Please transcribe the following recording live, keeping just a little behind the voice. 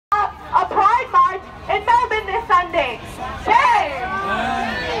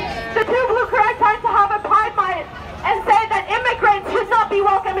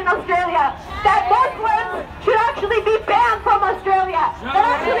Australia, that Muslims should actually be banned from Australia, that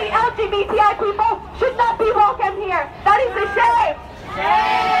actually LGBTI people should not be welcome here. That is a shame.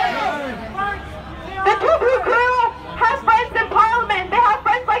 The True Blue Crew have friends in Parliament. They have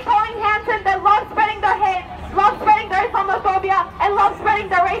friends like Colin Hanson that love spreading their hate, love spreading their Islamophobia, and love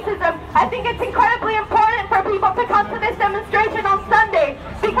spreading their racism. I think it's incredibly important for people to come to this demonstration on Sunday,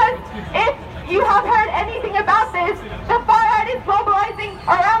 because if you have heard anything about this, the far right is mobilizing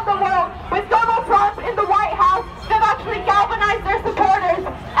around the world. With Donald Trump in the White House, they've actually galvanized their supporters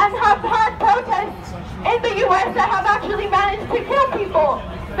and have had protests in the U.S. that have actually managed to kill people.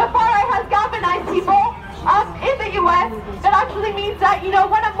 The far right has galvanized people in the U.S. That actually means that, you know,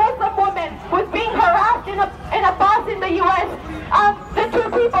 when a Muslim woman was being harassed in a bus in the U.S., the two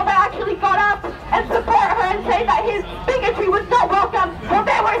people that actually got up and support her and say that his bigotry was not welcome, well,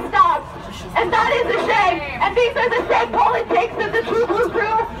 they were stopped. And that is a shame. And these are the same politics that the True Blue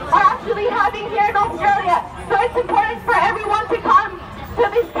Crew are actually having here in Australia. So it's important